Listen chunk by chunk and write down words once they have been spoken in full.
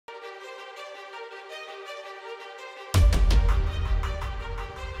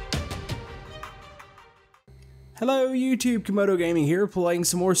Hello YouTube, Komodo Gaming here, playing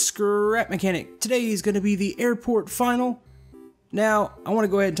some more Scrap Mechanic. Today is going to be the airport final. Now, I want to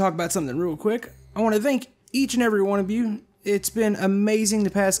go ahead and talk about something real quick. I want to thank each and every one of you. It's been amazing the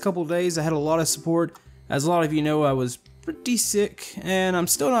past couple days. I had a lot of support. As a lot of you know, I was pretty sick, and I'm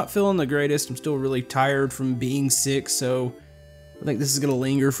still not feeling the greatest. I'm still really tired from being sick, so I think this is going to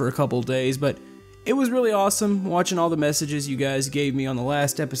linger for a couple days. But it was really awesome watching all the messages you guys gave me on the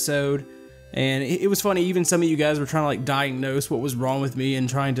last episode. And it was funny, even some of you guys were trying to like diagnose what was wrong with me and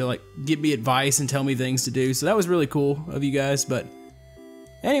trying to like give me advice and tell me things to do. So that was really cool of you guys. But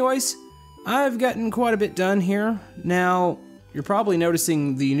anyways, I've gotten quite a bit done here. Now, you're probably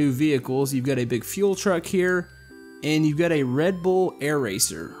noticing the new vehicles. You've got a big fuel truck here, and you've got a Red Bull Air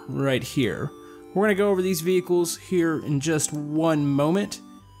Racer right here. We're going to go over these vehicles here in just one moment.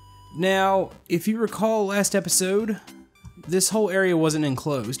 Now, if you recall last episode, this whole area wasn't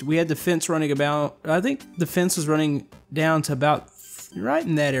enclosed. We had the fence running about, I think the fence was running down to about right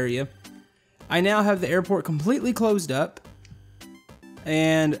in that area. I now have the airport completely closed up,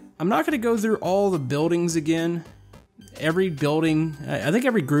 and I'm not going to go through all the buildings again. Every building, I think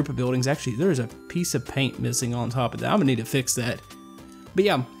every group of buildings, actually there's a piece of paint missing on top of that. I'm going to need to fix that. But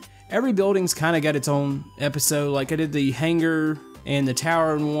yeah, every building's kind of got its own episode. Like I did the hangar and the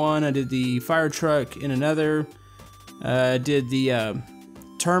tower in one, I did the fire truck in another. Did the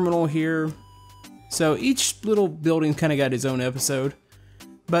terminal here. So each little building kind of got its own episode.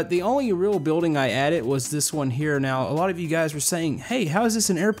 But the only real building I added was this one here. Now, a lot of you guys were saying, hey, how is this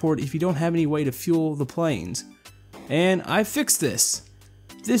an airport if you don't have any way to fuel the planes? And I fixed this.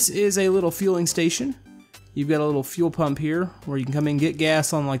 This is a little fueling station. You've got a little fuel pump here where you can come in and get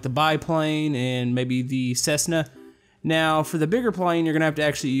gas on like the biplane and maybe the Cessna. Now, for the bigger plane, you're going to have to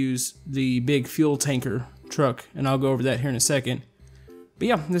actually use the big fuel tanker truck, and I'll go over that here in a second. But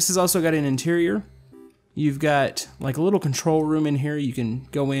yeah, this has also got an interior. You've got like a little control room in here. You can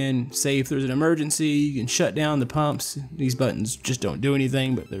go in, say if there's an emergency, you can shut down the pumps. These buttons just don't do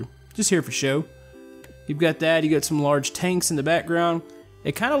anything, but they're just here for show. You've got that. You got some large tanks in the background.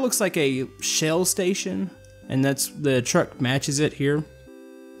 It kind of looks like a shell station, and that's the truck matches it here.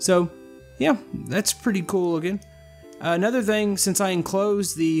 So yeah, that's pretty cool looking. Another thing, since I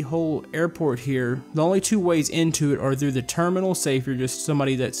enclosed the whole airport here, the only two ways into it are through the terminal, say if you're just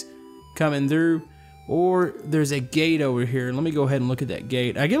somebody that's coming through, or there's a gate over here. Let me go ahead and look at that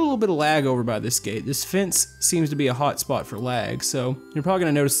gate. I get a little bit of lag over by this gate. This fence seems to be a hot spot for lag, so you're probably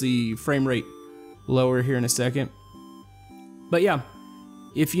going to notice the frame rate lower here in a second. But yeah,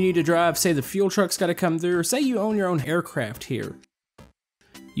 if you need to drive, say the fuel truck's got to come through, or say you own your own aircraft here.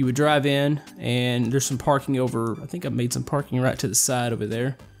 You would drive in, and there's some parking over, I think I've made some parking right to the side over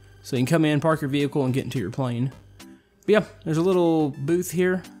there. So you can come in, park your vehicle, and get into your plane. But yeah, there's a little booth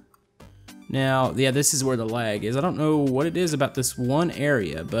here. Now, yeah, this is where the lag is. I don't know what it is about this one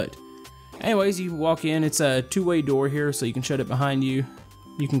area, but anyways, you walk in. It's a two-way door here, so you can shut it behind you.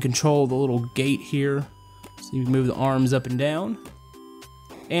 You can control the little gate here, so you can move the arms up and down.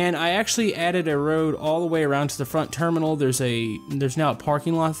 And I actually added a road all the way around to the front terminal. There's now a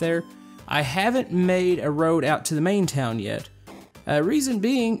parking lot there. I haven't made a road out to the main town yet. Reason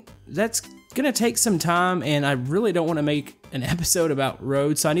being, that's gonna take some time, and I really don't want to make an episode about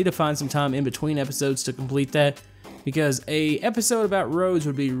roads, so I need to find some time in between episodes to complete that, because a episode about roads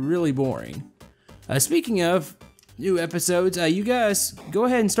would be really boring. Speaking of new episodes, you guys go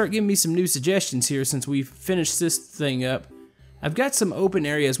ahead and start giving me some new suggestions here since we've finished this thing up. I've got some open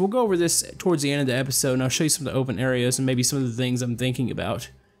areas. We'll go over this towards the end of the episode, and I'll show you some of the open areas and maybe some of the things I'm thinking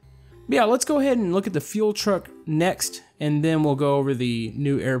about. But yeah, let's go ahead and look at the fuel truck next, and then we'll go over the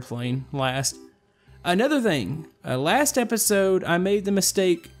new airplane last. Another thing, last episode I made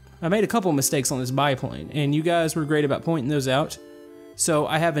a couple of mistakes on this biplane, and you guys were great about pointing those out. So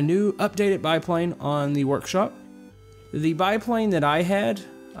I have a new updated biplane on the workshop. The biplane that I had,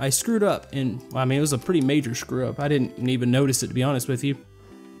 I screwed up, and I mean, it was a pretty major screw up. I didn't even notice it, to be honest with you.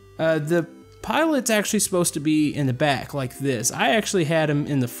 The pilot's actually supposed to be in the back like this. I actually had him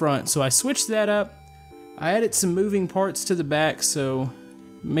in the front, so I switched that up. I added some moving parts to the back, so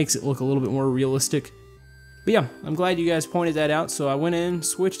it makes it look a little bit more realistic. But yeah, I'm glad you guys pointed that out, so I went in,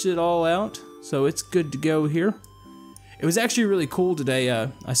 switched it all out, so it's good to go here. It was actually really cool today.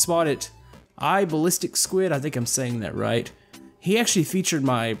 I spotted Ballistic Squid, I think I'm saying that right. He actually featured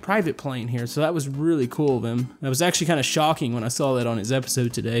my private plane here, so that was really cool of him. That was actually kind of shocking when I saw that on his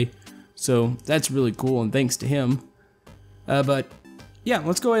episode today. So that's really cool, and thanks to him. But yeah,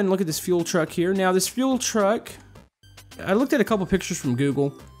 let's go ahead and look at this fuel truck here. Now this fuel truck, I looked at a couple pictures from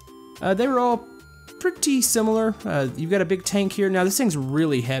Google. They were all pretty similar. You've got a big tank here. Now this thing's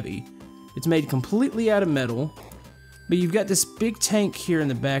really heavy. It's made completely out of metal. But you've got this big tank here in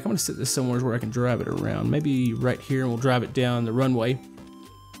the back. I'm gonna set this somewhere where I can drive it around. Maybe right here, and we'll drive it down the runway.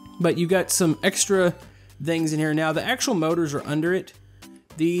 But you've got some extra things in here. Now, the actual motors are under it.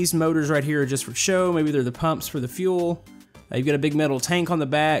 These motors right here are just for show. Maybe they're the pumps for the fuel. You've got a big metal tank on the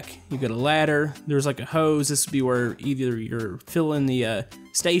back. You've got a ladder. There's like a hose. This would be where either you're filling the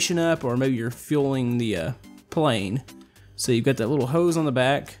station up or maybe you're fueling the plane. So you've got that little hose on the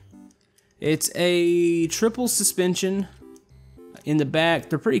back. It's a triple suspension in the back.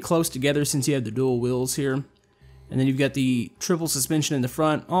 They're pretty close together since you have the dual wheels here. And then you've got the triple suspension in the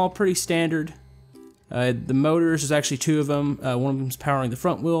front, all pretty standard. The motors, there's actually two of them. One of them's powering the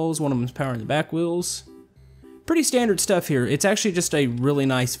front wheels, one of them's powering the back wheels. Pretty standard stuff here. It's actually just a really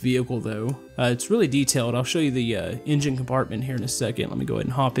nice vehicle though. It's really detailed. I'll show you the engine compartment here in a second. Let me go ahead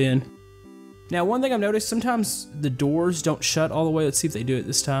and hop in. Now, one thing I've noticed, sometimes the doors don't shut all the way. Let's see if they do it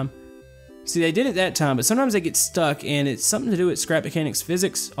this time. See, they did it that time, but sometimes they get stuck, and it's something to do with scrap mechanics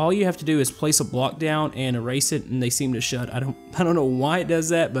physics. All you have to do is place a block down and erase it, and they seem to shut. I don't know why it does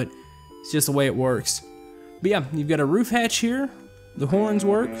that, but it's just the way it works. But yeah, you've got a roof hatch here. The horns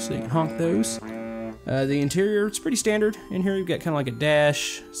work, so you can honk those. The interior, it's pretty standard. In here, you've got kind of like a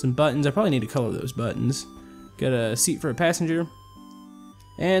dash, some buttons. I probably need to color those buttons. Got a seat for a passenger.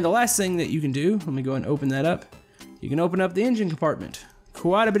 And the last thing that you can do, let me go and open that up. You can open up the engine compartment.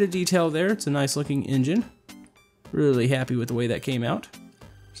 Quite a bit of detail there. It's a nice looking engine. Really happy with the way that came out.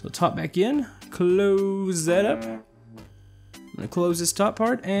 So top back in, close that up. I'm gonna close this top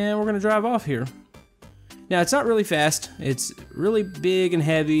part and we're gonna drive off here. Now, it's not really fast. It's really big and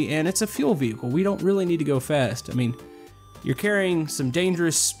heavy, and it's a fuel vehicle. We don't really need to go fast. I mean, you're carrying some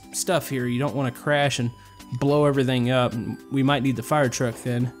dangerous stuff here. You don't want to crash and blow everything up. We might need the fire truck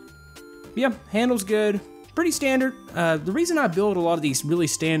then. But yeah, handles good. Pretty standard. The reason I build a lot of these really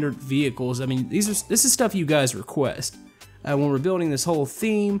standard vehicles, I mean, this is stuff you guys request. When we're building this whole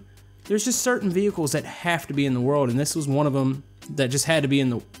theme, there's just certain vehicles that have to be in the world, and this was one of them that just had to be in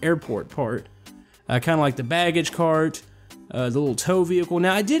the airport part. Kind of like the baggage cart, the little tow vehicle.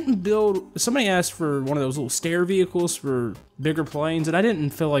 Now, I didn't build, somebody asked for one of those little stair vehicles for bigger planes, and I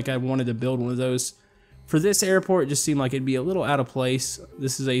didn't feel like I wanted to build one of those. For this airport, it just seemed like it'd be a little out of place.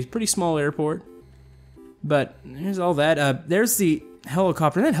 This is a pretty small airport. But there's all that. There's the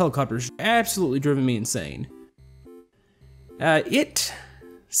helicopter, and that helicopter's absolutely driven me insane. It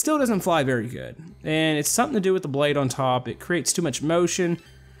still doesn't fly very good, and it's something to do with the blade on top. It creates too much motion.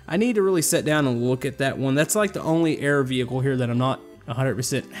 I need to really sit down and look at that one. That's like the only air vehicle here that I'm not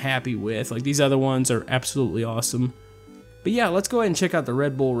 100% happy with. Like, these other ones are absolutely awesome. But yeah, let's go ahead and check out the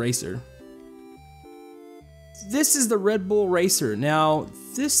Red Bull Racer. This is the Red Bull Racer. Now,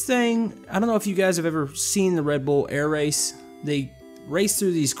 this thing, I don't know if you guys have ever seen the Red Bull Air Race. They race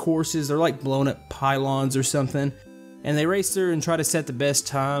through these courses. They're like blown up pylons or something. And they race through and try to set the best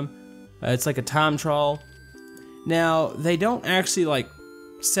time. It's like a time trial. Now, they don't actually like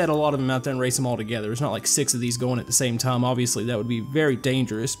set a lot of them out there and race them all together. It's not like 6 of these going at the same time. Obviously, that would be very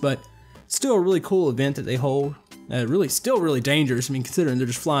dangerous, but still a really cool event that they hold. Still really dangerous. I mean, considering they're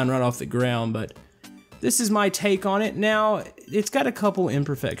just flying right off the ground, but this is my take on it. Now, it's got a couple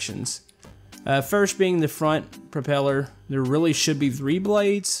imperfections. First being the front propeller. There really should be 3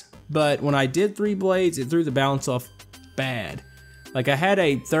 blades, but when I did 3 blades, it threw the balance off bad. Like, I had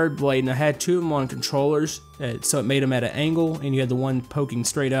a 3rd blade, and I had 2 of them on controllers, so it made them at an angle, and you had the one poking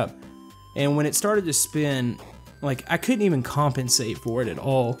straight up. And when it started to spin, like, I couldn't even compensate for it at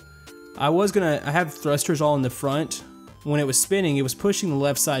all. I have thrusters all in the front. When it was spinning, it was pushing the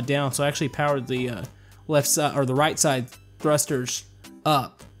left side down, so I actually powered the left side, or the right side thrusters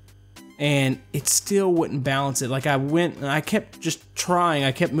up. And it still wouldn't balance it. Like, I kept just trying.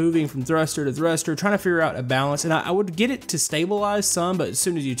 I kept moving from thruster to thruster, trying to figure out a balance. And I would get it to stabilize some, but as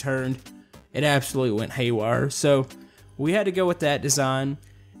soon as you turned, it absolutely went haywire. So we had to go with that design.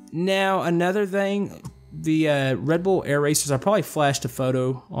 Now, another thing, the Red Bull Air Racers, I probably flashed a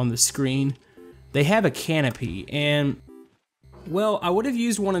photo on the screen. They have a canopy, and, well, I would have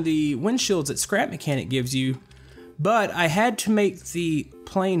used one of the windshields that Scrap Mechanic gives you, but I had to make the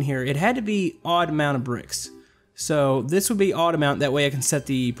plane here. It had to be odd amount of bricks. So this would be odd amount, that way I can set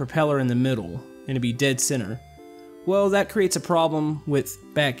the propeller in the middle and it'd be dead center. Well, that creates a problem with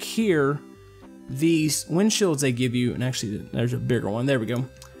back here. These windshields they give you, and actually there's a bigger one, there we go.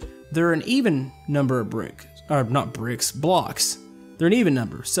 They're an even number of bricks, or not bricks, blocks. They're an even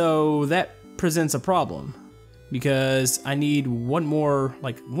number, so that presents a problem. Because I need one more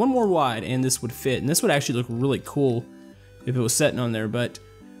wide, and this would fit, and this would actually look really cool if it was sitting on there, but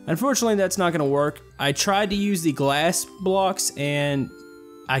unfortunately that's not going to work. I tried to use the glass blocks, and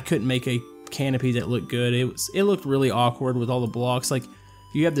I couldn't make a canopy that looked good. It looked really awkward with all the blocks. Like,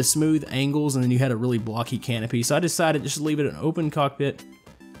 you have the smooth angles and then you had a really blocky canopy. So I decided just to leave it an open cockpit.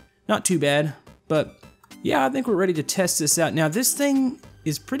 Not too bad, but yeah, I think we're ready to test this out. Now, this thing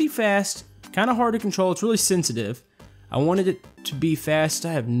is pretty fast, kind of hard to control. It's really sensitive. I wanted it to be fast.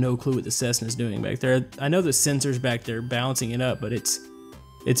 I have no clue what the Cessna's doing back there. I know the sensor's back there balancing it up, but it's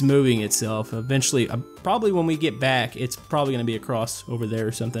moving itself. Eventually, probably when we get back, it's probably going to be across over there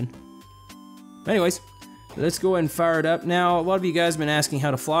or something. Anyways, let's go ahead and fire it up. Now, a lot of you guys have been asking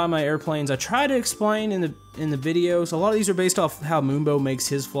how to fly my airplanes. I try to explain in the videos. A lot of these are based off how Moonbo makes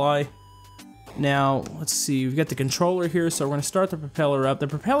his fly. Now, let's see. We've got the controller here, so we're going to start the propeller up. The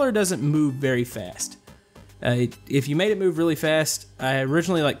propeller doesn't move very fast. If you made it move really fast, I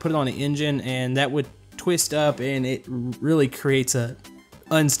originally put it on an engine, and that would twist up, and it really creates a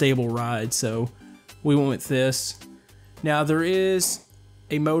unstable ride. So we went with this. Now, there is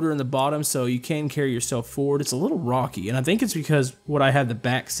a motor in the bottom, so you can carry yourself forward. It's a little rocky, and I think it's because what I have the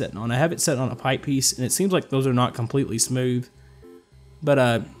back setting on. I have it set on a pipe piece, and it seems like those are not completely smooth.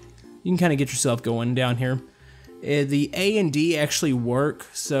 But you can kind of get yourself going down here. The A and D actually work,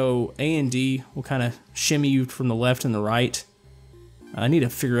 so A and D will kind of shimmy you from the left and the right. I need to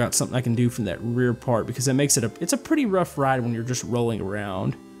figure out something I can do from that rear part, because it makes it's a pretty rough ride when you're just rolling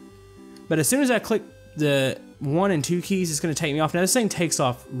around. But as soon as I click the 1 and 2 keys, it's going to take me off. Now this thing takes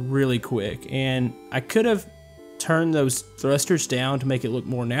off really quick, and I could have turned those thrusters down to make it look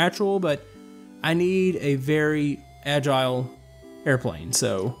more natural, but I need a very agile airplane,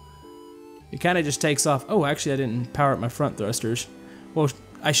 so it kind of just takes off. Oh, actually I didn't power up my front thrusters. Well,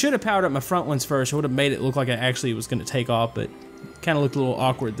 I should have powered up my front ones first. I would have made it look like I actually was going to take off, but kind of looked a little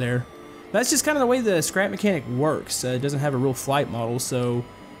awkward there. That's just kind of the way the Scrap Mechanic works. It doesn't have a real flight model, so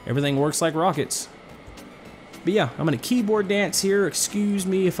everything works like rockets. But yeah, I'm going to keyboard dance here. Excuse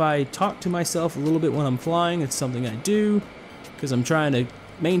me if I talk to myself a little bit when I'm flying. It's something I do because I'm trying to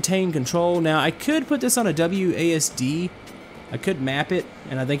maintain control. Now, I could put this on a WASD. I could map it,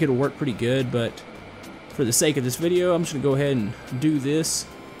 and I think it'll work pretty good, but for the sake of this video, I'm just going to go ahead and do this.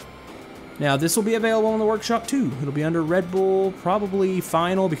 Now, this will be available in the workshop too. It'll be under Red Bull, probably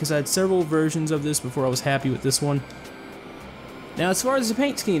Final, because I had several versions of this before I was happy with this one. Now, as far as the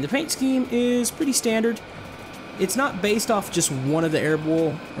paint scheme is pretty standard. It's not based off just one of the Air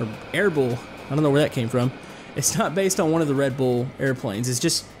Bull, I don't know where that came from. It's not based on one of the Red Bull airplanes. It's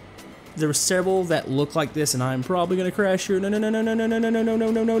just, there were several that look like this, and I'm probably going to crash here. No, no, no, no, no, no, no, no, no,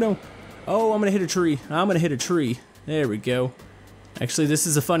 no, no, no, no. Oh, I'm going to hit a tree. I'm going to hit a tree. There we go. Actually, this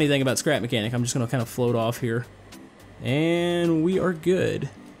is a funny thing about Scrap Mechanic. I'm just going to kind of float off here. And we are good.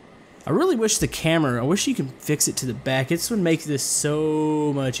 I really wish the camera, I wish you could fix it to the back. This would make this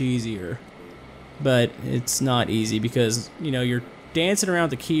so much easier. But it's not easy because, you know, you're dancing around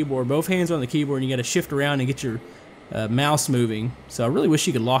the keyboard. Both hands are on the keyboard, and you got to shift around and get your mouse moving. So I really wish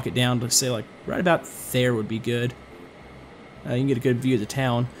you could lock it down to say like right about there would be good. You can get a good view of the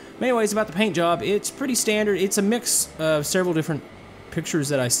town. But anyways, about the paint job, it's pretty standard. It's a mix of several different pictures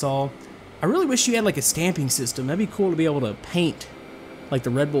that I saw. I really wish you had like a stamping system. That'd be cool to be able to paint like the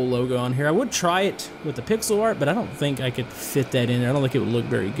Red Bull logo on here. I would try it with the pixel art, but I don't think I could fit that in there. I don't think it would look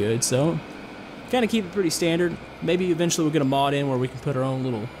very good. So kind of keep it pretty standard. Maybe eventually we'll get a mod in where we can put our own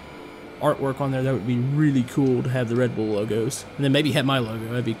little artwork on there. That would be really cool to have the Red Bull logos. And then maybe have my logo.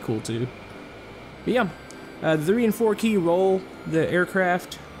 That'd be cool too. But yeah, the 3 and 4 key roll the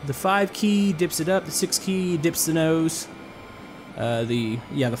aircraft. The 5 key dips it up. The 6 key dips the nose. The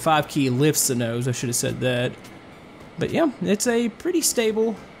 5 key lifts the nose. I should have said that. But yeah, it's a pretty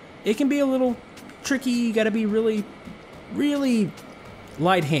stable. It can be a little tricky. You got to be really, really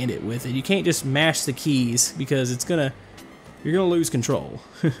light-handed with it. You can't just mash the keys because you're gonna lose control.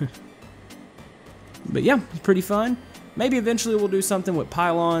 But yeah, it's pretty fun. Maybe eventually we'll do something with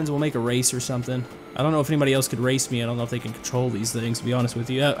pylons. We'll make a race or something. I don't know if anybody else could race me. I don't know if they can control these things, to be honest with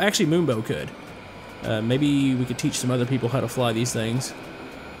you. Actually, Moonbo could. Maybe we could teach some other people how to fly these things.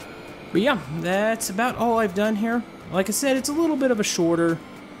 But yeah, that's about all I've done here. Like I said, it's a little bit of a shorter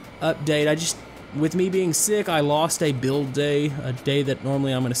update. With me being sick, I lost a build day, a day that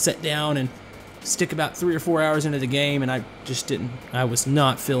normally I'm going to sit down and stick about 3 or 4 hours into the game, and I was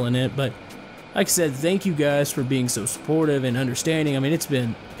not feeling it. But like I said, thank you guys for being so supportive and understanding. I mean, it's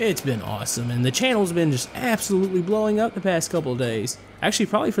been awesome, and the channel's been just absolutely blowing up the past couple of days. Actually,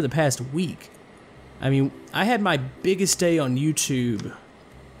 probably for the past week. I mean, I had my biggest day on YouTube,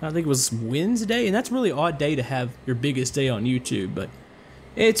 I think it was Wednesday, and that's a really odd day to have your biggest day on YouTube, but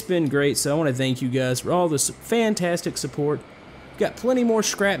it's been great, so I want to thank you guys for all this fantastic support. Got plenty more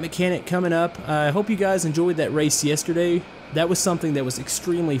scrap mechanic coming up. I hope you guys enjoyed that race yesterday. That was something that was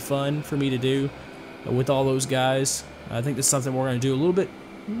extremely fun for me to do with all those guys. I think that's something we're going to do a little bit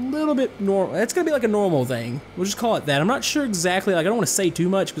normal. It's going to be like a normal thing. We'll just call it that. I'm not sure exactly, like I don't want to say too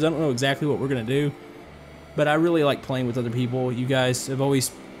much because I don't know exactly what we're going to do. But I really like playing with other people. You guys have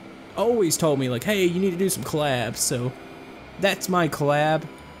always told me like, hey, you need to do some collabs. So that's my collab.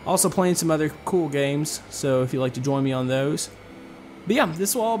 Also playing some other cool games. So if you'd like to join me on those. But yeah,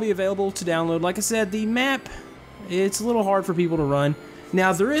 this will all be available to download. Like I said, the map, it's a little hard for people to run.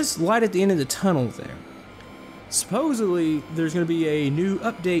 Now, there is light at the end of the tunnel there. Supposedly, there's going to be a new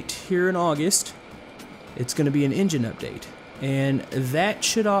update here in August. It's going to be an engine update. And that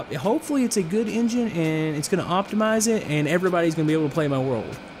should, hopefully it's a good engine and it's going to optimize it and everybody's going to be able to play my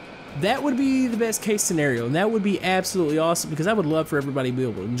world. That would be the best case scenario, and that would be absolutely awesome because I would love for everybody to be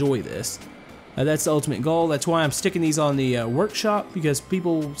able to enjoy this. That's the ultimate goal. That's why I'm sticking these on the workshop, because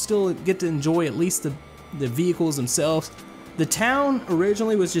people still get to enjoy at least the vehicles themselves. The town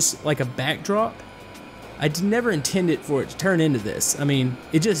originally was just like a backdrop. I never intended for it to turn into this. I mean,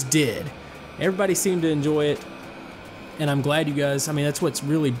 it just did. Everybody seemed to enjoy it, and I'm glad you guys, I mean, that's what's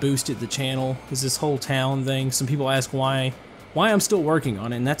really boosted the channel, is this whole town thing. Some people ask why I'm still working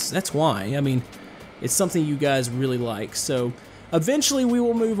on it, and that's why. I mean, it's something you guys really like, so eventually we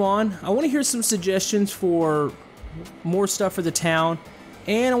will move on. I want to hear some suggestions for more stuff for the town,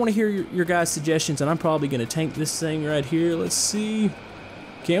 and I want to hear your guys' suggestions, and I'm probably going to tank this thing right here. Let's see.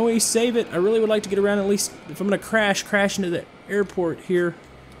 Can we save it? I really would like to get around, at least if I'm going to crash into the airport here.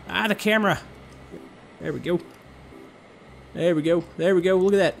 Ah, the camera. There we go. There we go. There we go.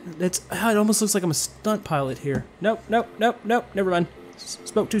 Look at that. It almost looks like I'm a stunt pilot here. Nope. Never mind.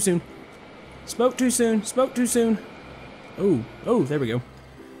 Spoke too soon. Spoke too soon. Oh, there we go.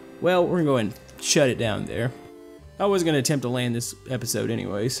 Well, we're going to go ahead and shut it down there. I was going to attempt to land this episode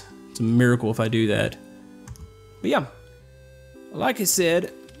anyways. It's a miracle if I do that. But yeah, like I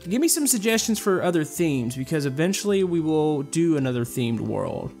said, give me some suggestions for other themes, because eventually we will do another themed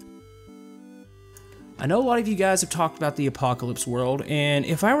world. I know a lot of you guys have talked about the apocalypse world, and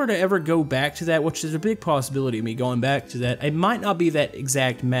if I were to ever go back to that, which is a big possibility of me going back to that, it might not be that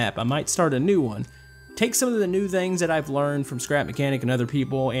exact map. I might start a new one. Take some of the new things that I've learned from Scrap Mechanic and other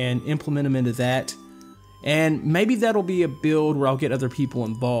people and implement them into that. And maybe that'll be a build where I'll get other people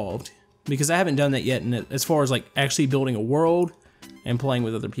involved, because I haven't done that yet as far as like actually building a world and playing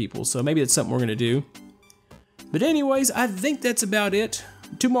with other people. So maybe that's something we're going to do. But anyways, I think that's about it.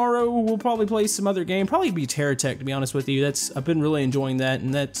 Tomorrow we'll probably play some other game, probably be Terra Tech, to be honest with you. I've been really enjoying that,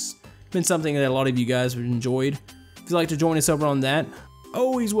 and that's been something that a lot of you guys have enjoyed. If you'd like to join us over on that,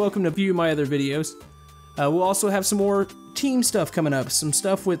 always welcome to view my other videos. We'll also have some more team stuff coming up, some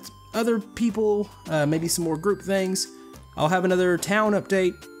stuff with other people, maybe some more group things. I'll have another town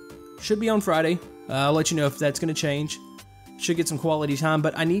update, should be on Friday. I'll let you know if that's going to change. Should get some quality time,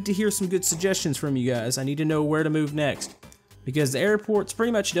 but I need to hear some good suggestions from you guys. I need to know where to move next, because the airport's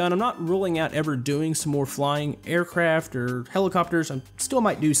pretty much done. I'm not ruling out ever doing some more flying aircraft or helicopters. I still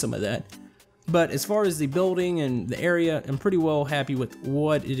might do some of that. But as far as the building and the area, I'm pretty well happy with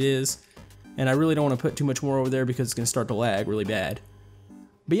what it is. And I really don't want to put too much more over there because it's going to start to lag really bad.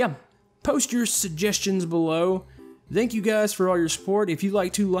 But yeah, post your suggestions below. Thank you guys for all your support. If you'd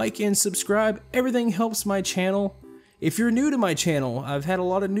like to like and subscribe, everything helps my channel. If you're new to my channel, I've had a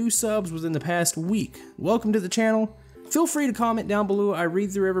lot of new subs within the past week. Welcome to the channel. Feel free to comment down below. I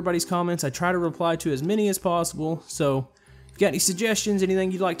read through everybody's comments. I try to reply to as many as possible. So if you got any suggestions,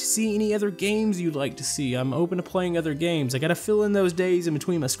 anything you'd like to see, any other games you'd like to see, I'm open to playing other games. I gotta fill in those days in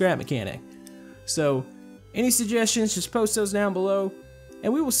between my Scrap Mechanic. So any suggestions, just post those down below,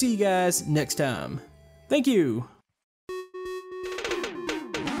 and we will see you guys next time. Thank you.